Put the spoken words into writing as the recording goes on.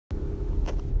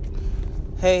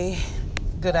Hey,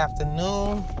 good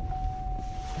afternoon.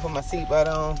 Put my seatbelt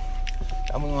on.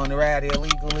 I'm on the ride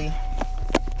illegally.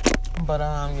 But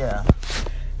yeah.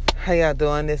 How y'all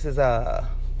doing? This is the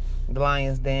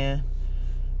Lyons Den.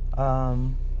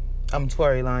 I'm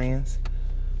Tori Lyons.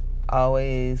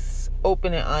 Always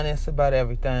open and honest about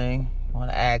everything.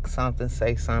 Want to ask something,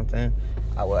 say something.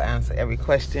 I will answer every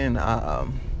question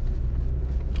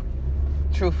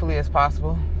truthfully as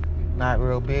possible. Not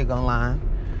real big online.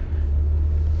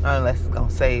 Unless it's going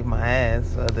to save my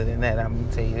ass. Other than that, I'm going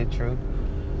to tell you the truth.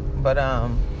 But,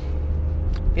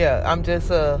 yeah, I'm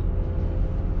just a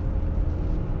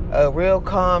real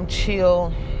calm,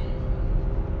 chill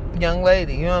young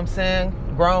lady. You know what I'm saying?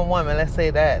 Grown woman, let's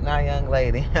say that. Not young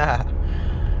lady.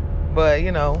 But,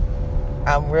 you know,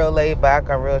 I'm real laid back.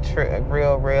 I'm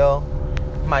real.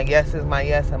 My yes is my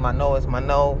yes and my no is my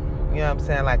no. You know what I'm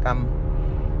saying? Like, I'm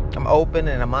open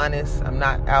and I'm honest. I'm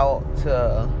not out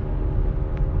to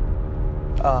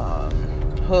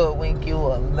hoodwink you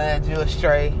or lead you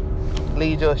astray,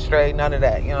 none of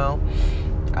that, you know.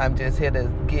 I'm just here to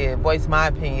voice my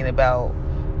opinion about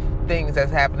things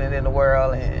that's happening in the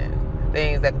world and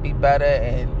things that could be better,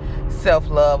 and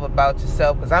self-love about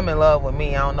yourself, because I'm in love with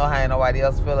me. I don't know how nobody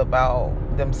else feel about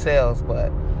themselves,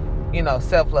 but you know,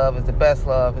 self-love is the best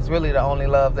love. It's really the only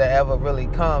love that ever really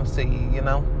comes to you, you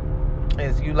know,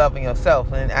 is you loving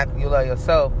yourself. And after you love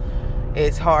yourself,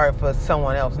 it's hard for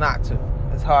someone else not to.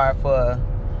 It's hard for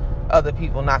other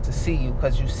people not to see you,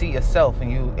 because you see yourself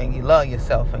and you love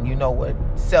yourself, and you know what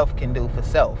self can do for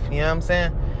self. You know what I'm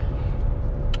saying?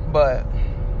 But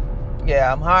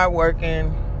yeah, I'm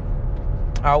hardworking,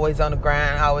 always on the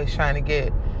grind, always trying to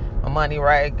get my money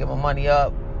right, get my money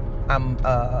up. I'm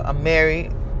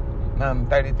married. I'm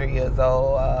 33 years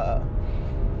old.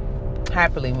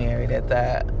 Happily married at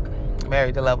that.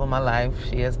 Married the love of my life.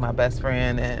 She is my best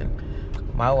friend and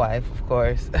my wife, of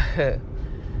course.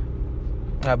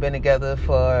 I've been together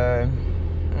for,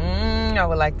 I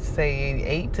would like to say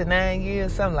 8 to 9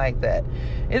 years, something like that.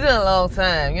 It's been a long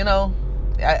time, you know.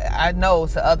 I know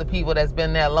to other people that's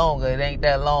been there longer, it ain't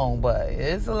that long, but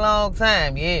it's a long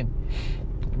time, yeah.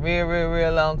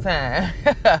 Real long time.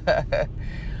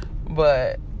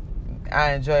 But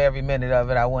I enjoy every minute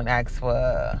of it. I wouldn't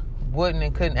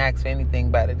and couldn't ask for anything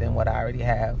better than what I already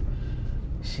have.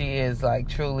 She is like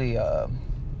truly a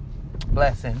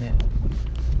blessing, and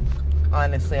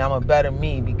honestly, I'm a better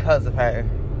me because of her.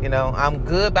 You know, I'm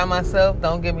good by myself,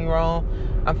 don't get me wrong.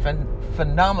 I'm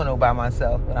phenomenal by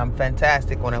myself, but I'm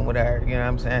fantastic when I'm with her. You know what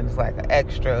I'm saying? It's like an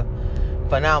extra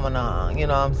phenomenon. You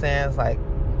know what I'm saying? It's like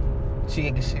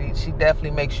she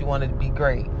definitely makes you want to be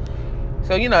great.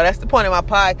 So, you know, that's the point of my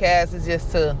podcast, is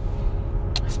just to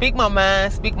speak my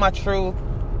mind, speak my truth,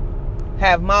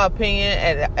 have my opinion.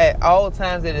 At all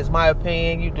times, it is my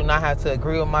opinion. You do not have to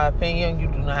agree with my opinion. You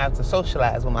do not have to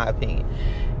socialize with my opinion.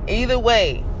 Either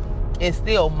way, it's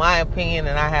still my opinion,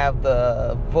 and I have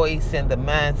the voice and the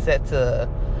mindset to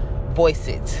voice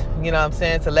it. You know what I'm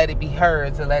saying? To let it be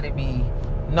heard, to let it be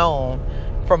known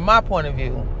from my point of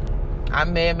view. I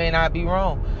may or may not be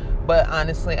wrong, but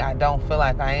honestly, I don't feel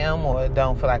like I am, or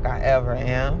don't feel like I ever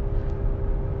am.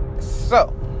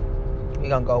 So, we're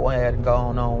going to go ahead and go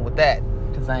on with that,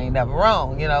 because I ain't never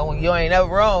wrong. You know, when you ain't never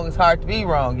wrong, it's hard to be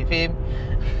wrong. You feel me?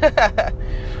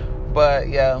 But,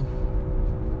 yeah,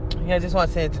 I just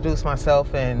want to introduce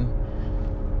myself and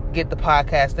get the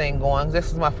podcast thing going.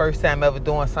 This is my first time ever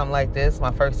doing something like this.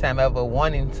 My first time ever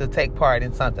wanting to take part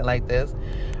in something like this.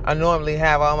 I normally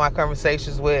have all my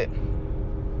conversations with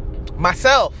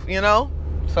myself, you know?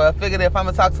 So I figured if I'm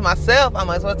going to talk to myself, I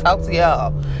might as well talk to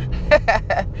y'all.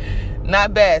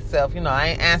 Not bad self, you know, I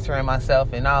ain't answering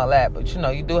myself and all that, but, you know,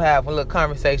 you do have a little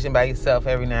conversation by yourself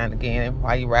every now and again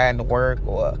while you're riding to work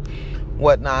or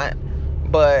whatnot.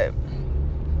 But,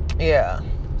 yeah.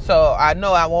 So I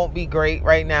know I won't be great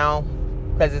right now,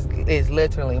 because it's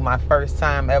literally my first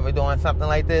time ever doing something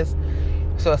like this.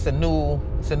 So it's a new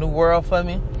world for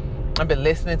me. I've been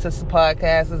listening to some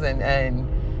podcasts and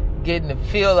getting the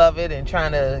feel of it, and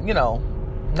trying to, you know,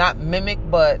 not mimic,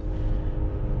 but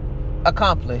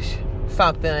accomplish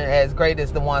something as great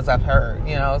as the ones I've heard,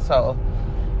 you know. So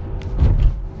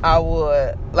I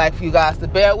would like for you guys to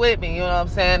bear with me, you know what I'm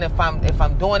saying? If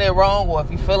I'm doing it wrong, or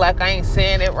if you feel like I ain't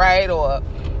saying it right, or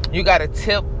you got a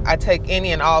tip, I take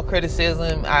any and all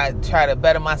criticism. I try to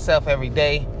better myself every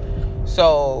day.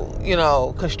 So, you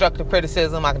know, constructive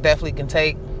criticism I definitely can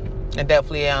take, and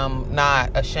definitely am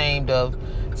not ashamed of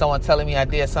someone telling me I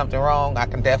did something wrong. I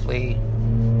can definitely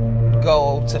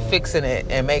go to fixing it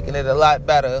and making it a lot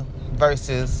better,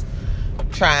 versus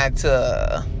trying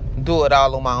to do it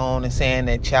all on my own and saying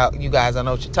that you guys don't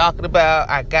know what you're talking about.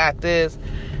 I got this.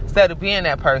 instead of being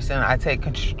that person, I take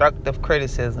constructive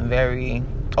criticism very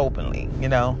openly,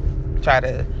 try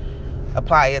to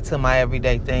apply it to my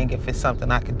everyday thing. If it's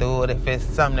something I could do it, if it's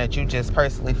something that you just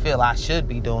personally feel I should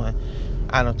be doing,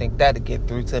 I don't think that'll get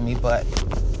through to me. But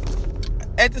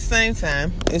at the same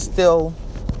time, I'm still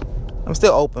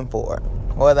open for it.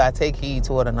 Whether I take heed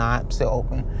to it or not, I'm still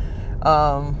open.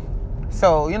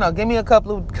 So, give me a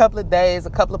couple of days, a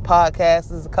couple of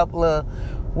podcasts, a couple of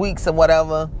weeks or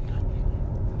whatever,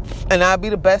 and I'll be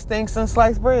the best thing since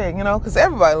sliced bread, because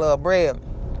everybody love bread.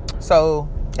 So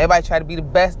everybody try to be the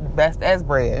best as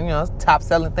bread. Top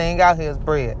selling thing out here is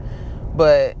bread.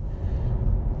 But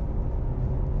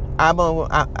I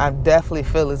definitely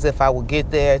feel as if I will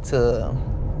get there to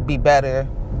be better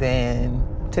than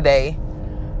today,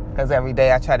 because every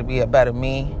day I try to be a better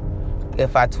me.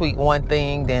 If I tweak one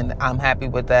thing, then I'm happy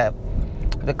with that.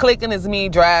 The clicking is me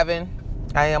driving.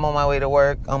 I am on my way to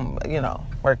work. I'm,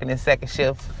 working in second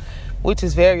shift, which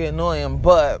is very annoying,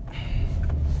 but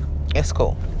it's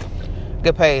cool.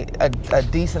 Get paid a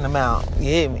decent amount. You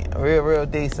hear me? A real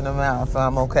decent amount, so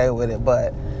I'm okay with it.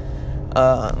 But,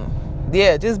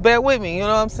 just bear with me. You know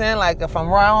what I'm saying? Like, if I'm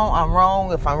wrong, I'm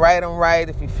wrong. If I'm right, I'm right.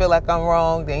 If you feel like I'm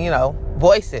wrong, then,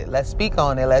 voice it. Let's speak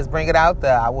on it. Let's bring it out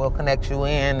there. I will connect you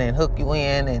in and hook you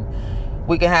in, and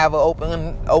we can have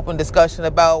an open discussion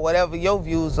about whatever your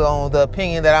views on the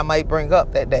opinion that I might bring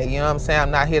up that day. You know what I'm saying?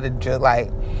 I'm not here to just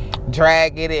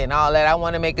drag it and all that. I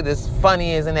want to make it as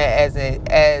funny as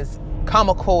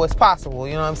comical as possible.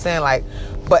 You know what I'm saying?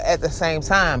 But at the same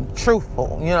time,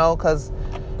 truthful. Because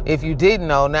if you didn't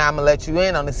know, now I'm gonna let you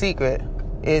in on the secret.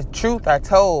 Is truth are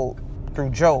told through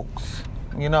jokes.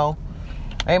 They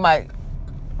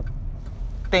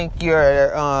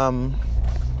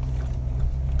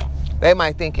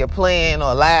might think you're playing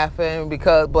or laughing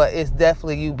but it's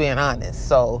definitely you being honest.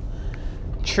 So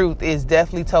truth is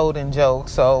definitely told in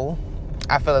jokes. So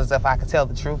I feel as if I could tell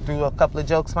the truth through a couple of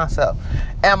jokes myself.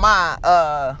 Am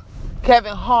I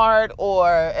Kevin Hart or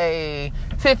a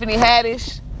Tiffany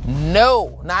Haddish?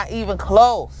 No, not even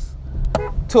close.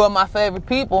 Two of my favorite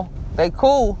people. They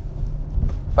cool,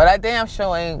 but I damn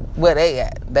sure ain't where they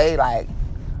at. They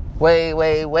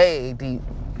way deep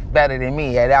better than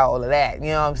me at all of that. You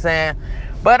know what I'm saying?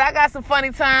 But I got some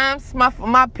funny times. My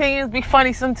opinions be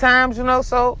funny sometimes,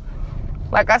 so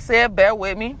like I said, bear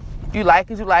with me. If you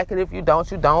like it, you like it. If you don't,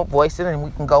 you don't. Voice it and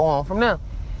we can go on from there.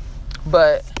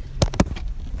 But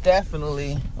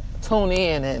definitely tune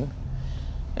in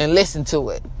and listen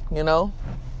to it,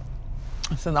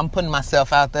 Since I'm putting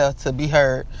myself out there to be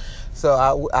heard.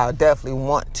 So I definitely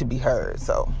want to be heard.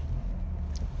 So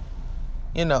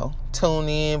tune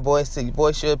in, voice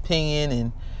your opinion,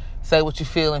 and say what you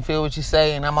feel and feel what you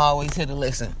say. And I'm always here to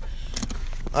listen.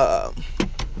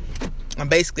 I'm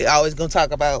basically always going to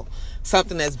talk about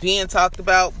something that's being talked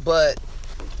about, but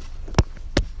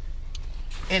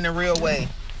in a real way.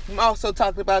 I'm also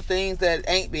talking about things that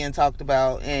ain't being talked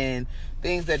about and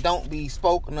things that don't be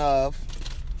spoken of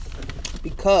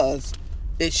because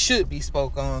it should be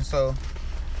spoken on. So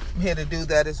I'm here to do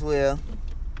that as well.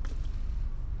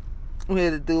 I'm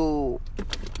here to do,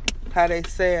 how they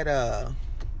said,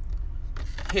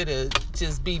 here to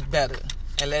just be better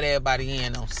and let everybody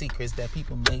in on secrets that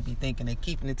people may be thinking they're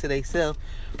keeping it to themselves.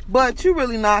 But you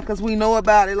really not, because we know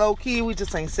about it low key. We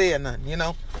just ain't saying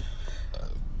nothing,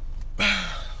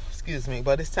 Excuse me,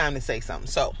 but it's time to say something.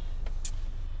 So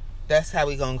that's how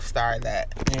we gonna start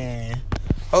that. And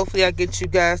hopefully I get you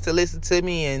guys to listen to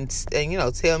me and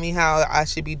tell me how I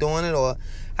should be doing it or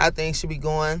how things should be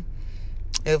going.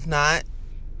 If not,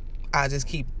 I just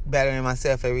keep bettering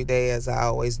myself every day, as I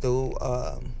always do,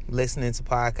 listening to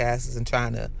podcasts and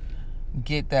trying to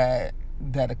get that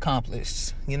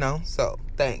accomplished, So,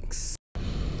 thanks.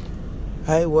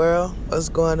 Hey, world. What's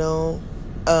going on?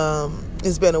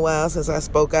 It's been a while since I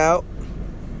spoke out.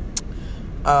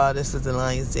 This is the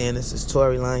Lyons Den. This is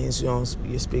Tori Lyons you're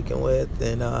speaking with.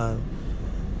 And I've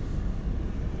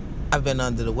been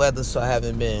under the weather, so I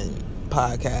haven't been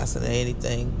podcasting or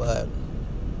anything, but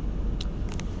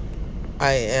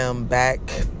I am back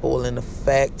full in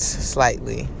effect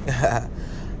slightly. I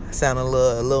sound a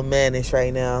little mannish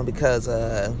right now because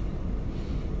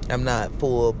I'm not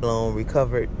full blown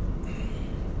recovered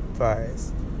as far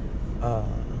as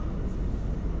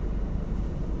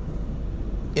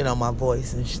my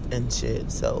voice and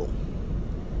shit. So,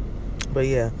 but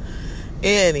yeah.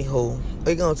 Anywho,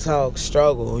 we're gonna talk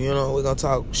struggle. We're gonna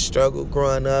talk struggle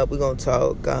growing up. We're gonna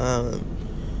talk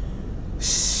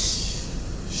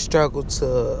struggle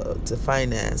to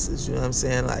finances. You know what I'm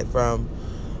saying? Like from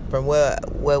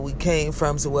where we came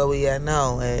from to where we at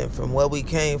now, and from where we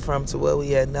came from to where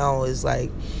we at now is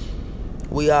like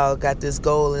we all got this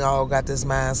goal and all got this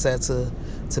mindset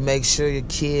to make sure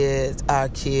our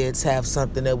kids have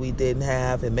something that we didn't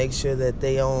have, and make sure that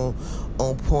they on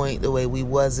point the way we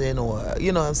wasn't, or,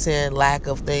 you know what I'm saying, lack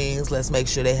of things. Let's make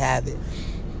sure they have it.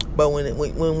 But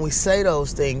when we say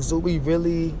those things, do we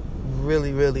really,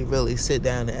 really, really, really sit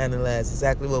down and analyze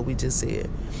exactly what we just said?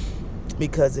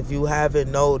 Because if you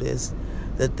haven't noticed,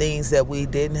 the things that we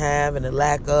didn't have and the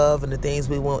lack of and the things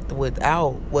we went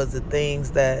without was the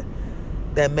things that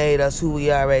made us who we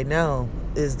are right now,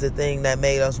 is the thing that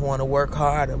made us want to work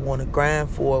hard and want to grind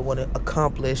for, want to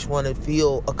accomplish, want to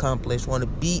feel accomplished, want to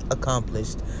be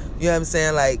accomplished. You know what I'm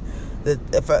saying? Like,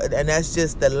 and that's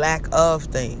just the lack of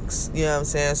things. You know what I'm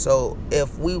saying? So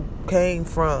if we came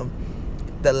from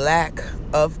the lack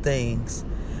of things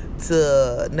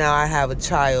to now I have a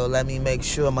child, let me make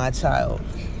sure my child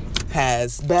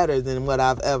has better than what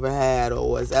I've ever had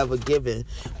or was ever given,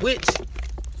 which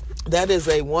that is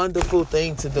a wonderful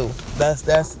thing to do.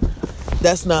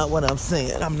 That's not what I'm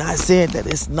saying. I'm not saying that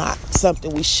it's not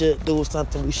something we should do,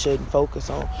 something we shouldn't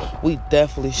focus on. We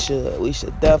definitely should. We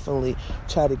should definitely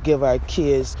try to give our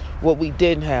kids what we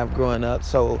didn't have growing up,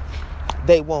 so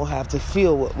they won't have to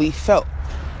feel what we felt.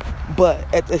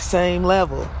 But at the same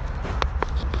level,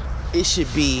 it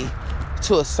should be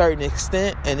to a certain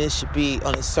extent, and it should be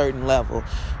on a certain level.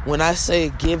 When I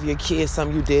say give your kids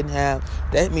something you didn't have,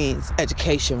 that means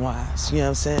education-wise. You know what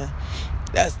I'm saying?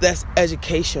 That's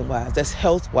education-wise. That's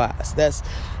health-wise. That's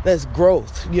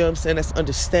growth. You know what I'm saying? That's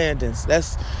understandings.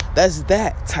 That's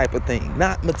that type of thing.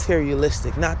 Not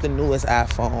materialistic. Not the newest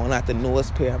iPhone. Not the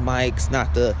newest pair of mics.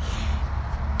 Not the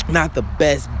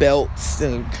best belts,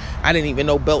 and I didn't even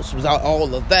know belts was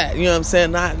all of that. You know what I'm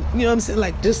saying? Not, you know what I'm saying?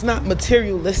 Like, just not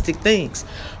materialistic things,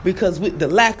 because with the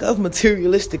lack of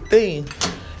materialistic things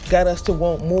got us to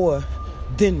want more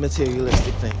than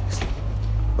materialistic things.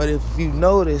 But if you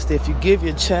noticed, if you give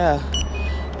your kid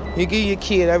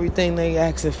everything they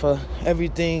asking for,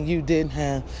 everything you didn't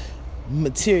have,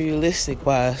 materialistic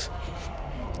wise,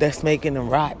 that's making them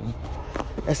rotten.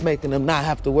 That's making them not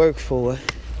have to work for it.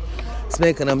 It's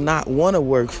making them not want to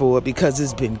work for it because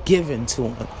it's been given to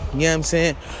them. You know what I'm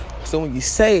saying? So when you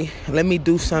say, let me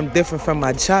do something different from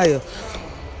my child,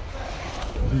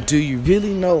 do you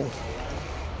really know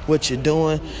what you're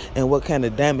doing and what kind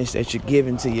of damage that you're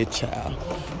giving to your child?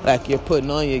 Like, you're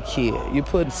putting on your kid. You're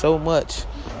putting so much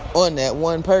on that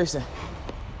one person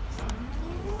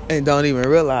and don't even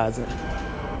realize it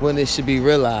when it should be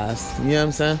realized. You know what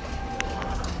I'm saying?